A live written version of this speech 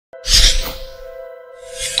Baby,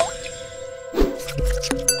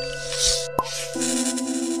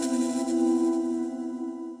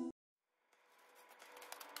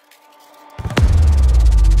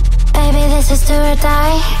 this is do or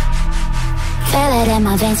die. Feel it in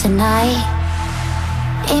my veins tonight.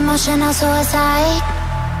 Emotional suicide.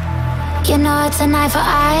 You know it's an eye for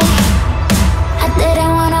eye. I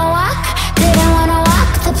didn't wanna walk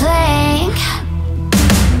the plank.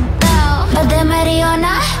 No, but the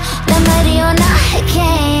Mariona, it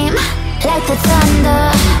came like the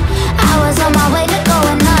thunder. I was on my way to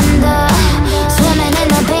going under. Swimming in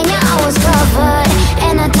the pain, yeah, I was covered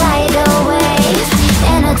in a tidal wave,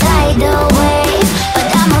 in a tidal wave. But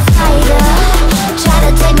I'm a fighter. Try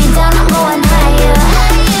to take me down, I'm going higher.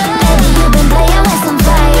 Baby, you've been playing with some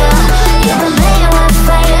fire. You've been playing with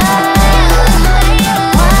fire.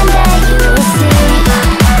 One day you will see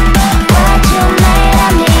what you made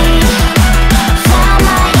of me. Found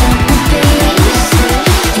my inner peace.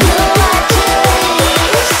 You are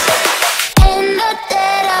peace in the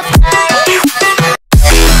dead of night.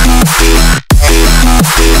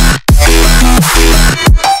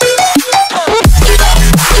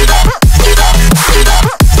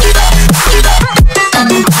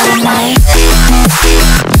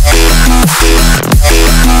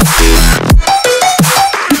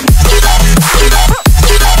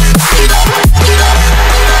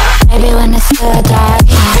 Maybe when it's still dark,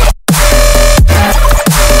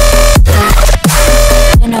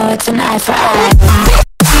 you know it's an eye for eye.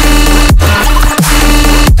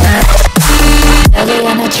 Feel the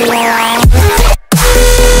energy around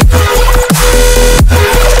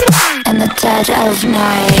in the dead of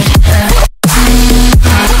night.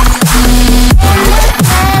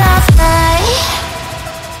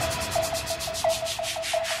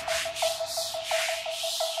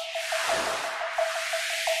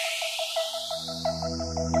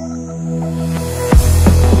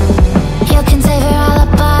 You can save your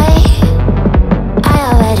alibi. I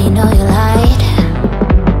already know you lied.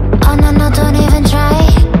 Oh no, no, don't even try.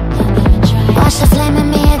 Watch the flame in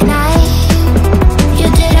me ignite. You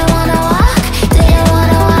didn't wanna walk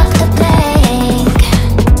the plank.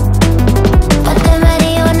 But the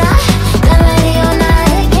Mariona,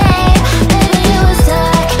 it came. Baby, you were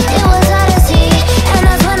stuck, it was hard to see. And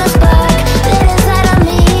that's when the spark lit inside of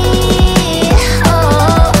me.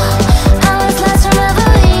 Oh, I was lost from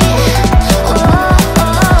reverie.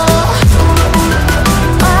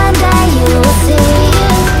 One day you will see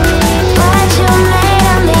what you made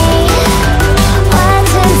of me,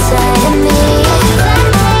 what's inside of me.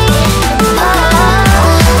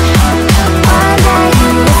 One day you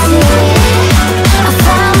will see I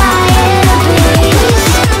found my inner peace.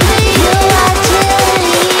 You are peace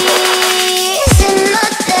in the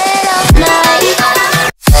dead of night.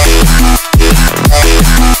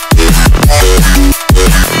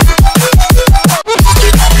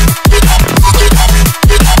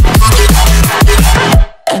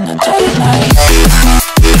 In the dead of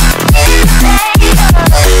night.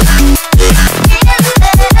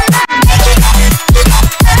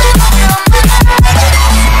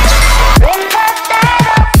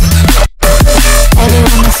 Baby,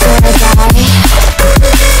 when it's still dark,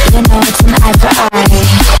 you know it's an eye for eye.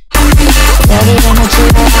 Feel the energy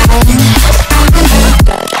around in the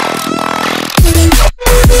dead of night. In the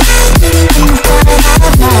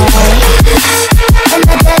dead of night. In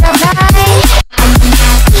the dead of night. In the dead of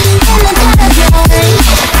night.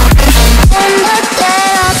 In the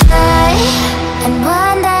dead of night. And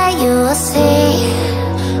one day you will see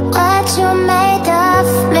what you made of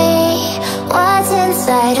me, what's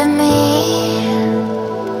inside of me.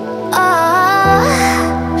 Oh,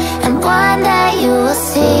 and one day you will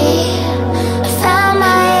see I found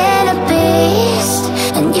my inner beast,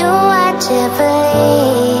 and you are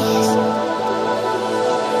Jubilees.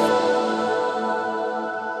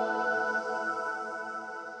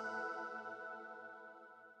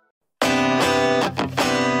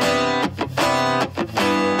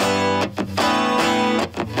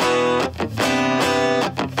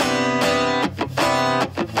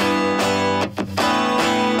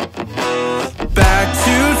 Back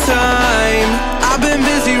to time. I've been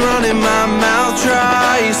busy running my mouth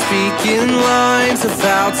dry, speaking lines of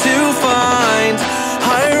how to find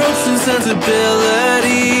higher hopes and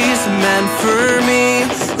sensibilities meant for me.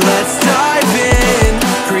 Let's dive in,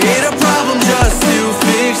 create a problem just to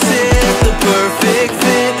fix it. The perfect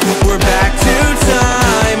fit. We're back to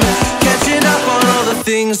time, catching up on all the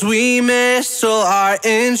things we missed, so our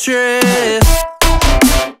interest.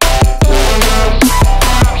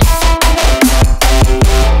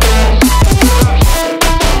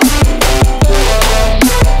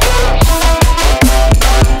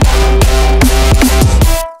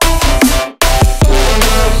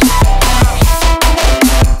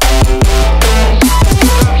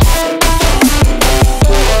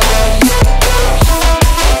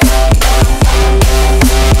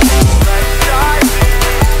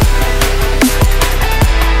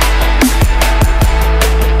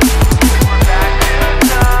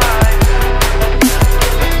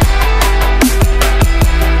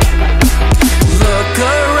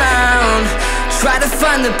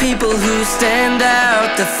 find the people who stand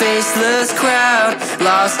out, the faceless crowd,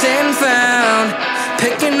 lost and found.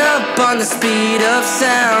 Picking up on the speed of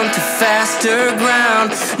sound to faster ground,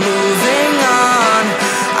 moving on.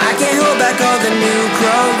 I can't hold back all the new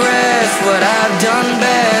progress, what I've done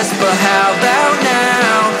best. But how about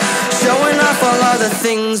now, showing off all of the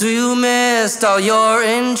things we missed, all your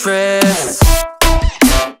interests.